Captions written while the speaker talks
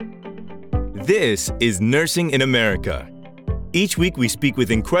This is Nursing in America. Each week we speak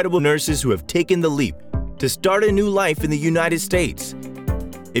with incredible nurses who have taken the leap to start a new life in the United States.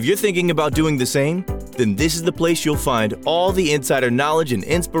 If you're thinking about doing the same, then this is the place you'll find all the insider knowledge and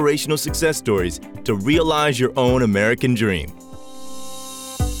inspirational success stories to realize your own American dream.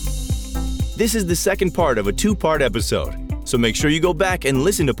 This is the second part of a two-part episode, so make sure you go back and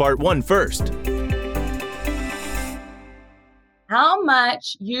listen to part 1 first. How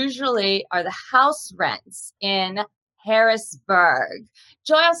much usually are the house rents in Harrisburg?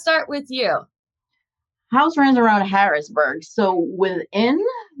 Joy, I'll start with you. House rents around Harrisburg. So within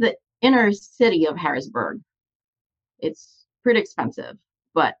the inner city of Harrisburg, it's pretty expensive,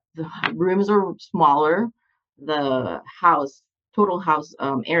 but the rooms are smaller. The total house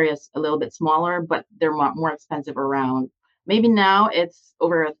area is a little bit smaller, but they're more expensive around. Maybe now it's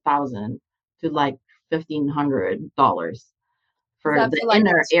over $1,000 to like $1,500 for the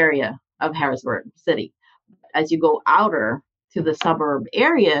inner area of Harrisburg City. As you go outer to the suburb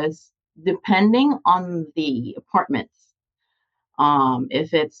areas, depending on the apartments,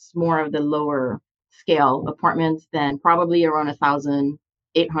 if it's more of the lower scale apartments, then probably around $1,800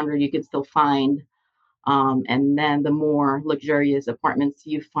 you could still find. And then the more luxurious apartments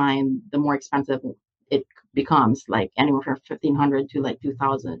you find, the more expensive it becomes, like anywhere from $1,500 to like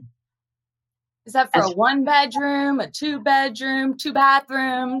 $2,000. Is that for a 1-bedroom, a 2-bedroom, 2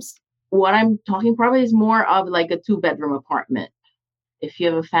 bathrooms? What I'm talking probably is more of like a 2-bedroom apartment. If you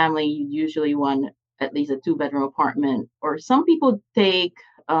have a family, you usually want at least a 2-bedroom apartment. Or some people take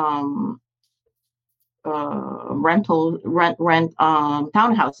rent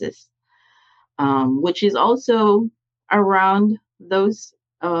townhouses, which is also around those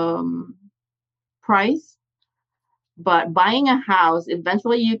price. But buying a house,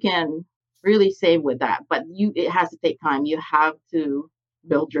 eventually you can really save with that, but it has to take time. You have to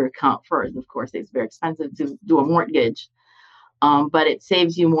build your account first. Of course, it's very expensive to do a mortgage, but it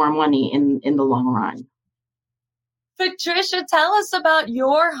saves you more money in the long run. Patricia, tell us about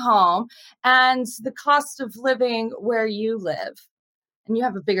your home and the cost of living where you live. And you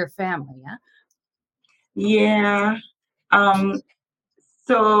have a bigger family, yeah? Yeah.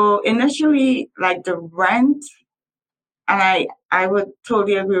 So initially, like the rent, and I would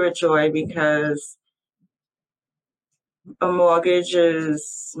totally agree with Joy, because a mortgage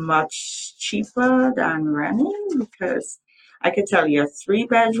is much cheaper than renting, because I could tell you a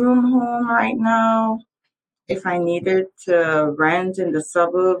 3-bedroom home right now, if I needed to rent in the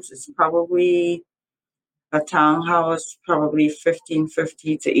suburbs, it's probably a townhouse, probably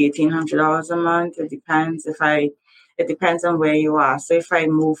 $1,550 to $1,800 a month. It depends it depends on where you are. So if I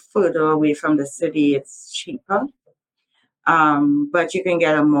move further away from the city, it's cheaper. But you can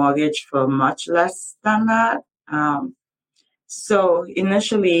get a mortgage for much less than that. So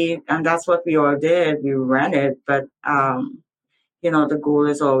initially, and that's what we all did, we rented, but the goal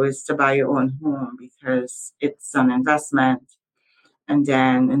is always to buy your own home, because it's an investment, and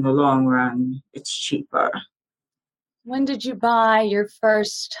then in the long run, it's cheaper. When did you buy your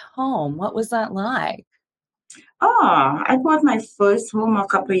first home? What was that like? I bought my first home a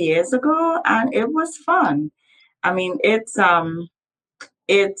couple of years ago, and it was fun. I mean, it's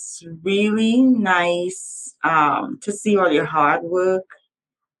really nice to see all your hard work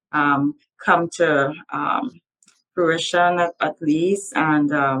come to fruition at least. And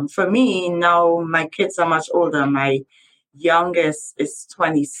for me, now my kids are much older. My youngest is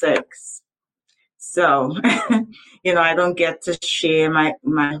 26. So, I don't get to share my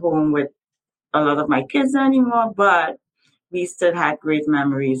home with a lot of my kids anymore, but we still had great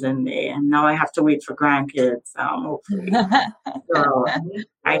memories in there. And now I have to wait for grandkids, hopefully. So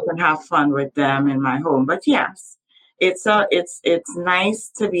I can have fun with them in my home. But yes, it's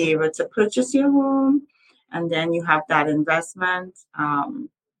nice to be able to purchase your home, and then you have that investment.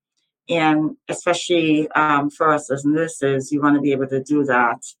 And especially for us as nurses, you want to be able to do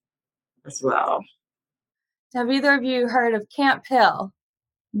that as well. Have either of you heard of Camp Hill?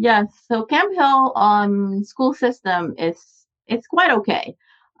 Yes. So Camp Hill school system it's quite okay.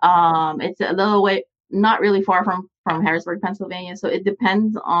 It's a little way, not really far from Harrisburg, Pennsylvania. So it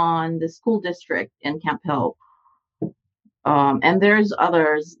depends on the school district in Camp Hill. And there's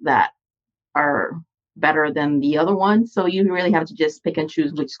others that are better than the other ones. So you really have to just pick and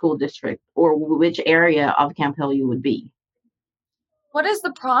choose which school district or which area of Camp Hill you would be. What is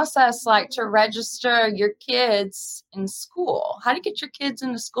the process like to register your kids in school? How do you get your kids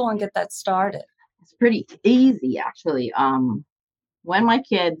into school and get that started? It's pretty easy, actually. When I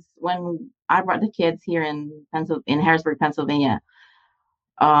brought the kids here in Harrisburg, Pennsylvania,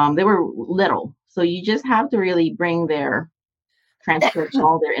 they were little. So you just have to really bring their transcript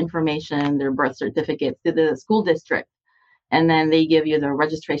all their information, their birth certificates to the school district. And then they give you the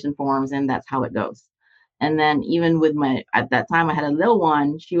registration forms, and that's how it goes. And then even with at that time, I had a little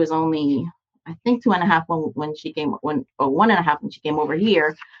one. She was only, I think, 2.5 when she came, or 1.5 when she came over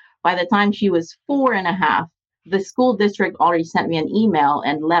here. By the time she was 4.5, the school district already sent me an email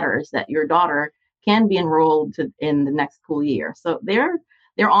and letters that your daughter can be enrolled in the next school year. So they're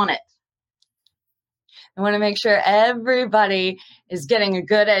on it. I want to make sure everybody is getting a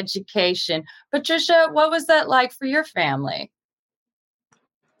good education. Patricia, what was that like for your family?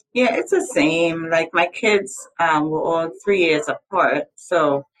 Yeah, it's the same. Like my kids were all 3 years apart,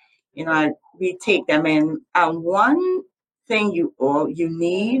 so we take them in. One thing you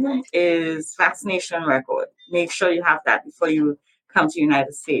need is vaccination record. Make sure you have that before you come to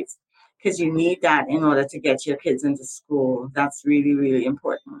United States, because you need that in order to get your kids into school. That's really, really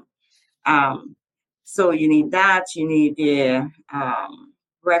important. So you need that. You need their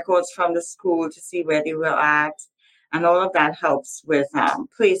records from the school to see where they were at. And all of that helps with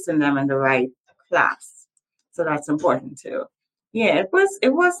placing them in the right class. So that's important too. Yeah,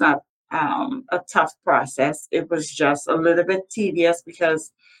 it was not a tough process. It was just a little bit tedious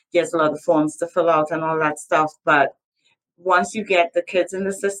because there's a lot of forms to fill out and all that stuff. But once you get the kids in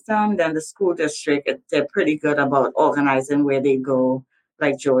the system, then the school district, they're pretty good about organizing where they go.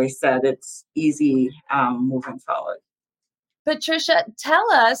 Like Joy said, it's easy moving forward. Patricia, tell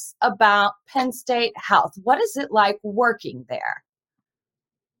us about Penn State Health. What is it like working there?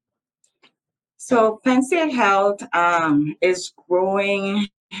 So Penn State Health is growing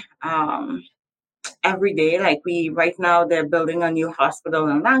every day. Like right now, they're building a new hospital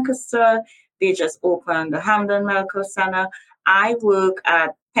in Lancaster. They just opened the Hamden Medical Center. I work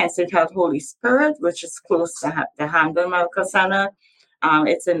at Penn State Health Holy Spirit, which is close to the Hamden Medical Center.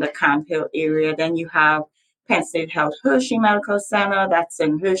 It's in the Camp Hill area. Then you have Penn State Health Hershey Medical Center. That's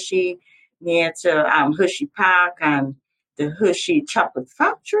in Hershey, near to Hershey Park and the Hershey Chocolate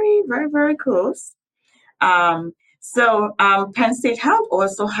Factory. Very, very close. So Penn State Health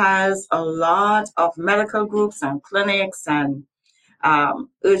also has a lot of medical groups and clinics and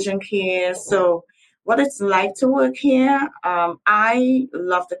urgent care. So what it's like to work here, I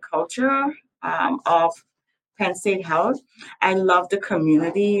love the culture of Penn State Health. I love the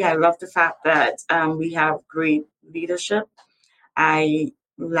community. I love the fact that we have great leadership. I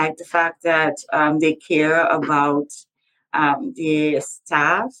like the fact that they care about their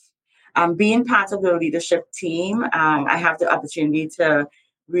staff. Being part of the leadership team, I have the opportunity to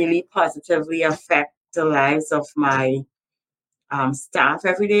really positively affect the lives of my staff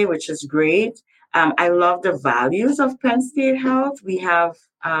every day, which is great. I love the values of Penn State Health. We have,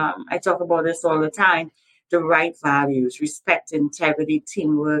 I talk about this all the time, the right values: respect, integrity,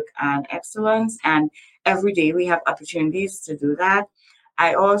 teamwork, and excellence. And every day we have opportunities to do that.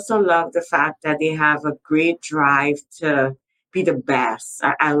 I also love the fact that they have a great drive to be the best.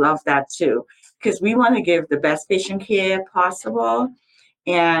 I love that too, because we want to give the best patient care possible.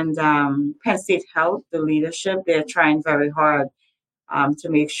 And Penn State Health, the leadership, they're trying very hard to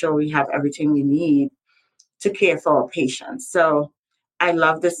make sure we have everything we need to care for our patients. So I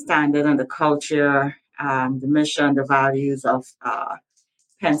love the standard and the culture, the mission, the values of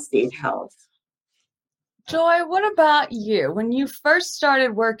Penn State Health. Joy, what about you? When you first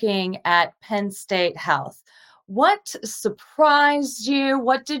started working at Penn State Health, what surprised you?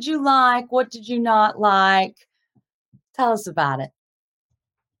 What did you like? What did you not like? Tell us about it.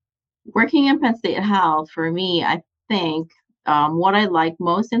 Working in Penn State Health, for me, I think what I like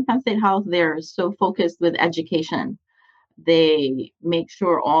most in Penn State Health, they're so focused with education. They make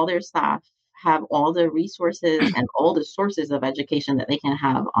sure all their staff have all the resources and all the sources of education that they can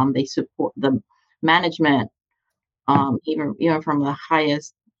have. They support the management, even from the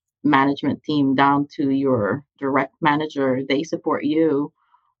highest management team down to your direct manager. They support you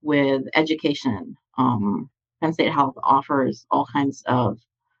with education. Penn State Health offers all kinds of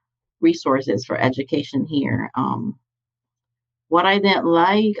resources for education here. What I didn't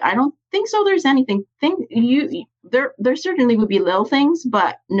like, I don't think so. There's anything. There certainly would be little things,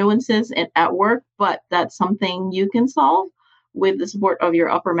 but nuances at work. But that's something you can solve with the support of your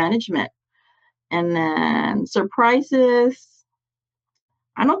upper management. And then surprises,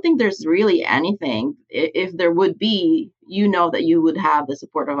 I don't think there's really anything. If there would be, that you would have the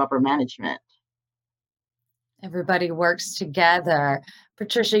support of upper management. Everybody works together.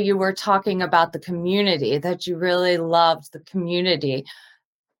 Patricia, you were talking about the community, that you really loved the community.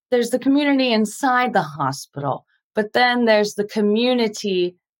 There's the community inside the hospital, but then there's the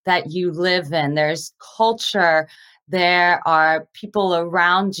community that you live in. There's culture. There are people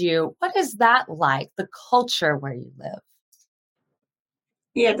around you. What is that like, the culture where you live?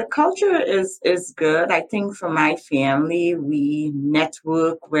 Yeah, the culture is good. I think for my family, we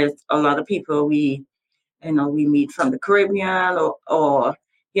network with a lot of people. We meet from the Caribbean, or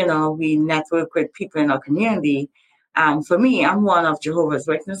we network with people in our community. For me, I'm one of Jehovah's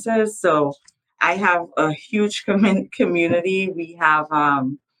Witnesses, so I have a huge community. We have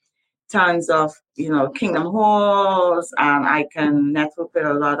tons of Kingdom halls, and I can network with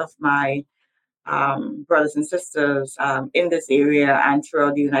a lot of my brothers and sisters in this area and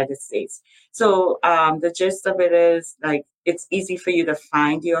throughout the United States. So the gist of it is, like, it's easy for you to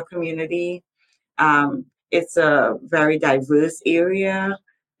find your community. It's a very diverse area,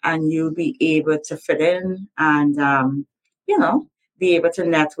 and you'll be able to fit in, and you know be able to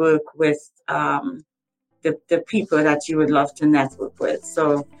network with the people that you would love to network with.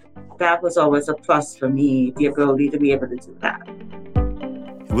 So that was always a plus for me, the ability to be able to do that.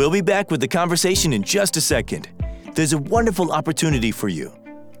 We'll be back with the conversation in just a second. There's a wonderful opportunity for you.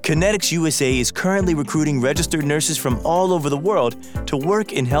 Kinetics USA is currently recruiting registered nurses from all over the world to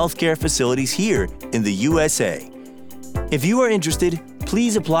work in healthcare facilities here in the USA. If you are interested,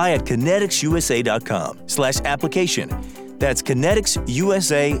 please apply at kineticsusa.com/application. That's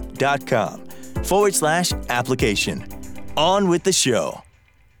kineticsusa.com/application. On with the show.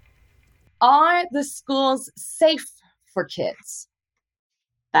 Are the schools safe for kids?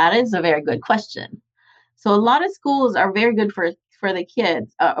 That is a very good question. So a lot of schools are very good for the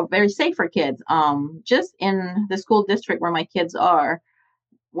kids, very safe for kids. Just in the school district where my kids are,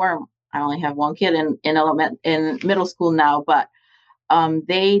 where I only have one kid in middle school now, but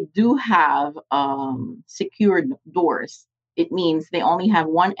they do have secured doors. It means they only have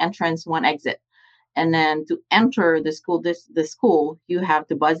one entrance, one exit. And then to enter the school, you have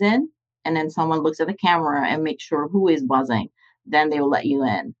to buzz in, and then someone looks at the camera and makes sure who is buzzing. Then they will let you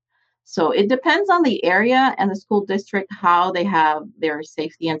in. So it depends on the area and the school district, how they have their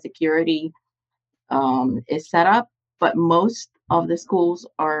safety and security is set up. But most of the schools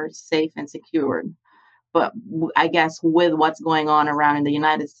are safe and secured. But I guess with what's going on around in the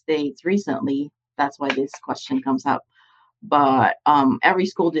United States recently, that's why this question comes up. But every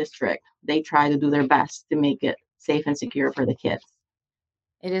school district, they try to do their best to make it safe and secure for the kids.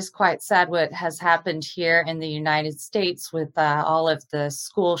 It is quite sad what has happened here in the United States with all of the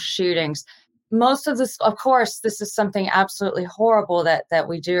school shootings. Most of this, of course, this is something absolutely horrible that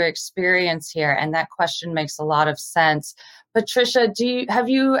we do experience here, and that question makes a lot of sense. Patricia, have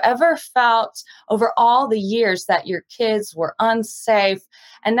you ever felt over all the years that your kids were unsafe,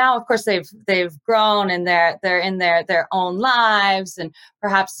 and now, of course, they've grown and they're in their own lives, and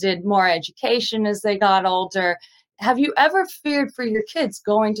perhaps did more education as they got older? Have you ever feared for your kids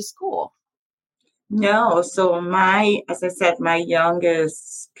going to school? No, so as I said, my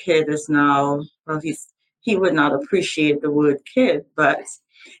youngest kid is now, well, he would not appreciate the word kid, but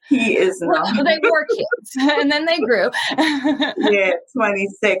he is Well, now, they were kids, and then they grew. yeah,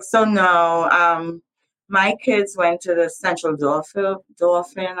 26. So no, my kids went to the Central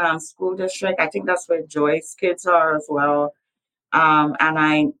Dauphin School District. I think that's where Joy's kids are as well.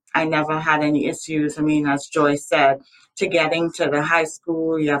 And I never had any issues. I mean, as Joy said, to getting to the high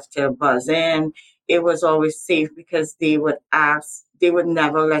school, you have to buzz in. It was always safe because they would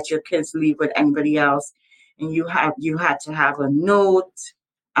never let your kids leave with anybody else. And you had to have a note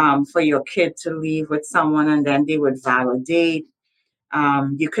for your kid to leave with someone, and then they would validate.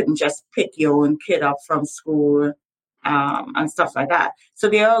 You couldn't just pick your own kid up from school and stuff like that. So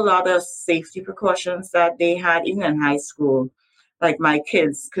there are a lot of safety precautions that they had even in high school. Like, my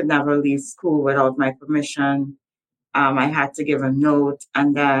kids could never leave school without my permission. I had to give a note,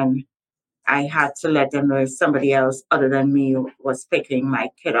 and then I had to let them know if somebody else other than me was picking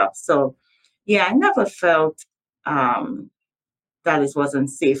my kid up. So, yeah, I never felt that it wasn't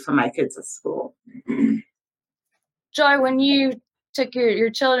safe for my kids at school. Joy, when you took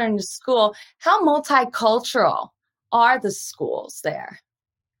your children to school, how multicultural are the schools there?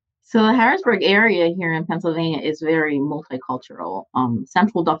 So the Harrisburg area here in Pennsylvania is very multicultural.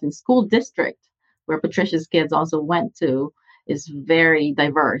 Central Dauphin School District, where Patricia's kids also went to, is very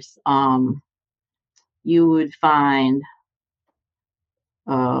diverse. You would find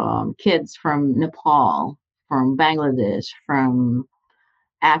kids from Nepal, from Bangladesh, from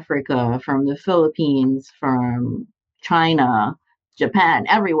Africa, from the Philippines, from China, Japan,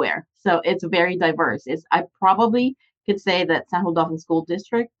 everywhere. So it's very diverse. I probably could say that Central Dauphin School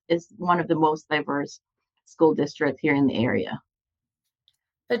District is one of the most diverse school districts here in the area.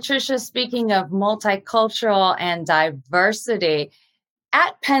 Patricia, speaking of multicultural and diversity,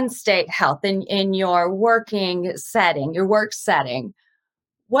 at Penn State Health, in your work setting,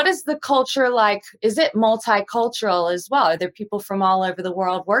 What is the culture like? Is it multicultural as well? Are there people from all over the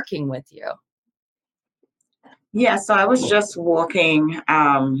world working with you? Yeah, so I was just walking,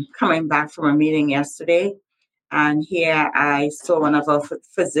 coming back from a meeting yesterday, and here I saw one of our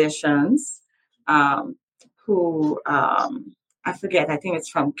physicians um, who I forget, I think it's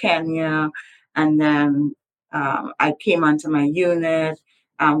from Kenya. And then I came onto my unit.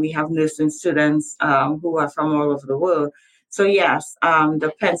 We have nursing students who are from all over the world. So, yes,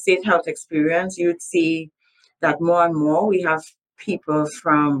 the Penn State Health Experience, you'd see that more and more we have people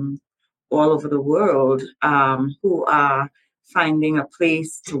from all over the world who are finding a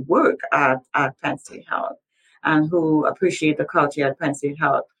place to work at Penn State Health and who appreciate the culture at Penn State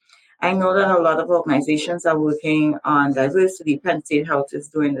Health. I know that a lot of organizations are working on diversity. Penn State Health is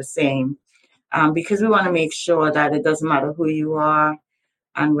doing the same because we want to make sure that it doesn't matter who you are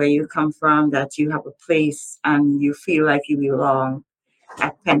and where you come from, that you have a place and you feel like you belong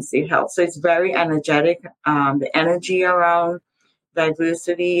at Penn State Health. So it's very energetic. The energy around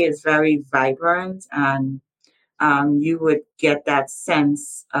diversity is very vibrant, and you would get that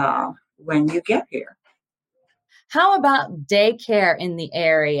sense when you get here. How about daycare in the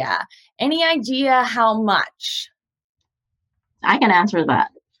area? Any idea how much? I can answer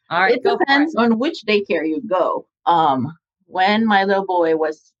that. All right, it depends on which daycare you go. When my little boy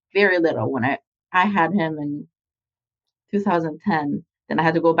was very little, when I had him in 2010, then I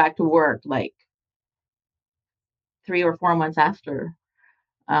had to go back to work like 3 or 4 months after.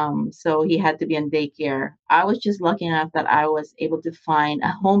 So he had to be in daycare. I was just lucky enough that I was able to find a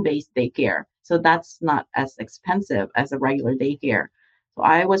home-based daycare. So that's not as expensive as a regular daycare. So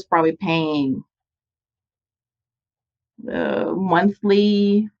I was probably paying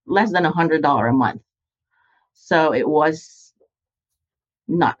monthly less than $100 a month. So it was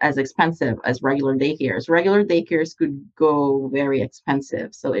not as expensive as regular daycares. Regular daycares could go very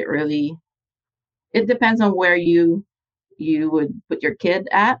expensive. So it depends on where you would put your kid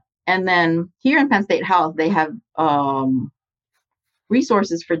at. And then here in Penn State Health, they have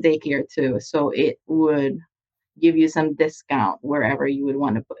resources for daycare too. So it would give you some discount wherever you would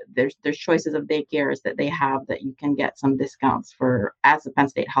want to put. There's choices of daycares that they have that you can get some discounts for as a Penn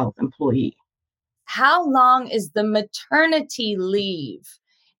State Health employee. How long is the maternity leave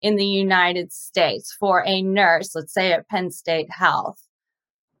in the United States for a nurse, let's say at Penn State Health?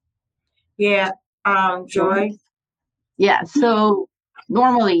 Yeah, Joy? Yeah, so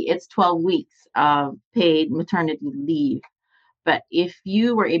normally it's 12 weeks of paid maternity leave. But if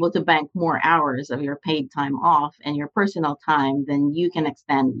you were able to bank more hours of your paid time off and your personal time, then you can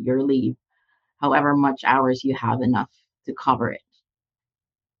extend your leave however much hours you have enough to cover it.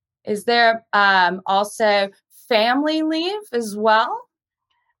 Is there also family leave as well?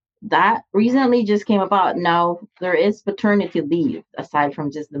 That recently just came about. Now there is paternity leave aside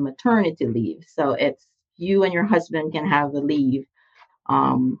from just the maternity leave. So it's you and your husband can have the leave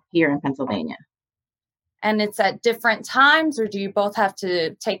here in Pennsylvania. And it's at different times, or do you both have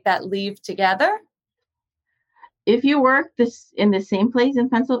to take that leave together? If you work in the same place in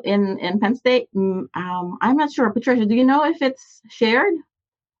Penn State, I'm not sure. Patricia, do you know if it's shared?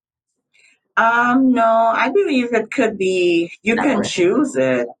 No, I believe it could be. You can choose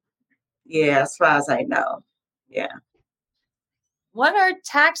it. Yeah, as far as I know. Yeah. What are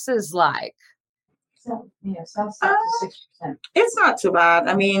taxes like? Sales tax is 6%. It's not too bad.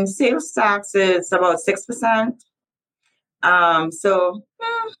 I mean, sales tax is about 6%. So,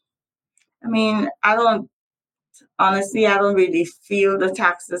 I mean, I don't really feel the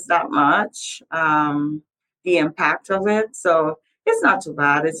taxes that much, the impact of it. So it's not too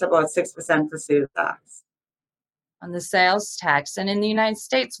bad. It's about 6% for sales tax. On the sales tax. And in the United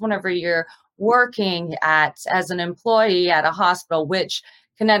States, whenever you're working as an employee at a hospital, which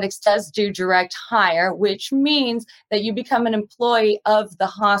Kinetics does do direct hire, which means that you become an employee of the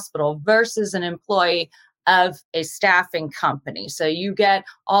hospital versus an employee of a staffing company. So you get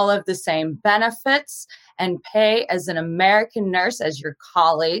all of the same benefits and pay as an American nurse as your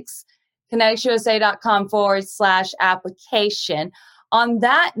colleagues. KineticsUSA.com/application. On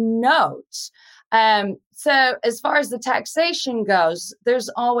that note, so as far as the taxation goes, there's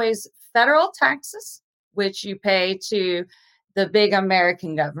always federal taxes, which you pay to the big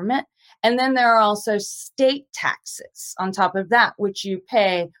American government. And then there are also state taxes on top of that, which you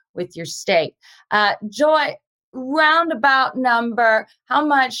pay with your state. Joy, roundabout number, how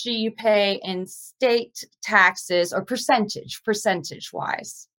much do you pay in state taxes or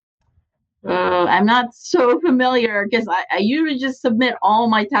percentage-wise? I'm not so familiar because I usually just submit all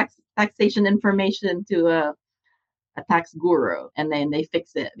my taxation information to a tax guru and then they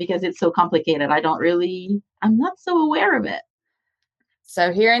fix it because it's so complicated. I'm not so aware of it.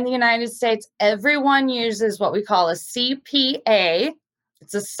 So here in the United States, everyone uses what we call a CPA.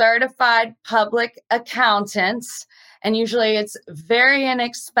 It's a certified public accountant. And usually it's very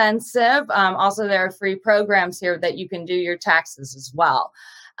inexpensive. Also, there are free programs here that you can do your taxes as well.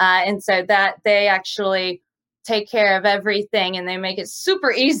 And so that they actually take care of everything and they make it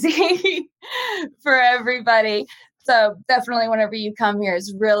super easy for everybody. So definitely whenever you come here,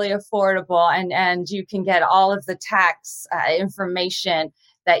 it's really affordable and you can get all of the tax information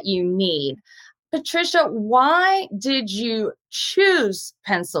that you need. Patricia, why did you choose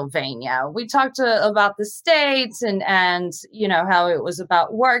Pennsylvania? We talked about the states and you know how it was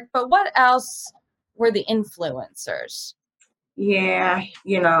about work, but what else were the influencers? Yeah,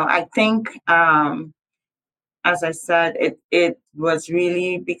 I think, as I said, it was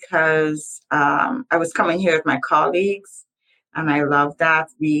really because I was coming here with my colleagues, and I loved that.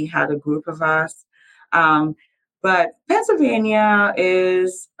 We had a group of us. But Pennsylvania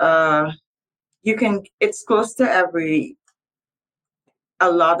is, it's close to a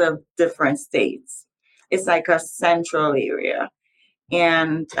lot of different states. It's like a central area.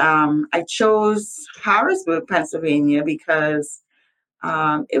 And I chose Harrisburg, Pennsylvania, because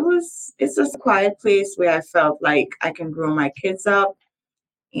it's a quiet place where I felt like I can grow my kids up.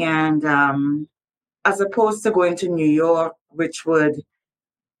 And as opposed to going to New York, which would,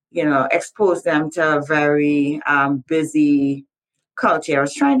 expose them to a very busy culture, I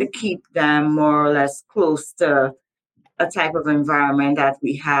was trying to keep them more or less close to a type of environment that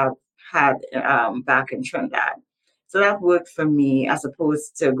we have had back in Trinidad. So that worked for me as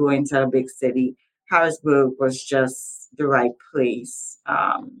opposed to going to a big city. Harrisburg was just the right place,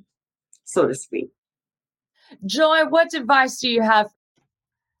 so to speak. Joy, what advice do you have?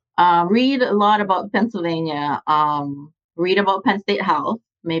 Read a lot about Pennsylvania. Read about Penn State Health.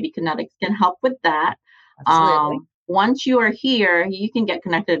 Maybe Kinetics can help with that. Absolutely. Once you are here, you can get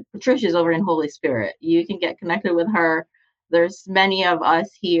connected. Patricia's over in Holy Spirit. You can get connected with her. There's many of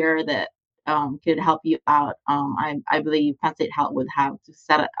us here that could help you out. I believe Penn State Health would have to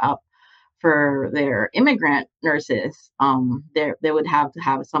set it up for their immigrant nurses. They would have to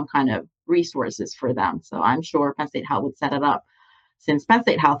have some kind of resources for them. So I'm sure Penn State Health would set it up, since Penn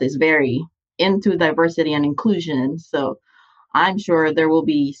State Health is very into diversity and inclusion. So I'm sure there will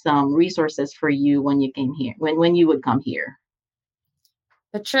be some resources for you when you came here, when you would come here.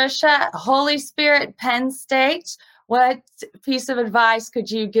 Patricia, Holy Spirit, Penn State, what piece of advice could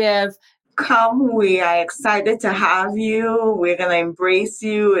you give? Come, we are excited to have you. We're going to embrace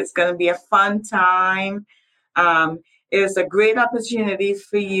you. It's going to be a fun time. It's a great opportunity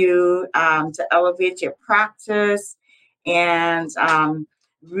for you to elevate your practice and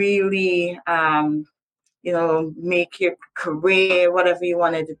really, make your career whatever you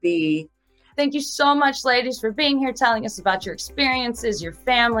want it to be. Thank you so much, ladies, for being here, telling us about your experiences, your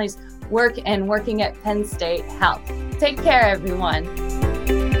families, work, and working at Penn State Health. Take care, everyone.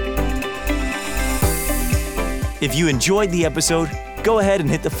 If you enjoyed the episode, go ahead and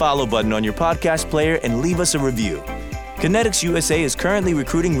hit the follow button on your podcast player and leave us a review. Kinetics USA is currently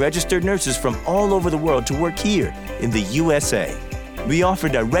recruiting registered nurses from all over the world to work here in the USA. We offer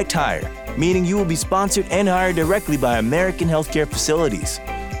direct hire, meaning you will be sponsored and hired directly by American healthcare facilities.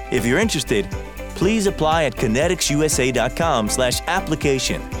 If you're interested, please apply at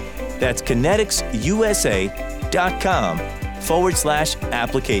kineticsusa.com/application. That's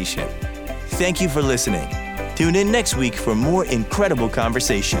kineticsusa.com/application. Thank you for listening. Tune in next week for more incredible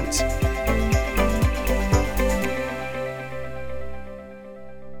conversations.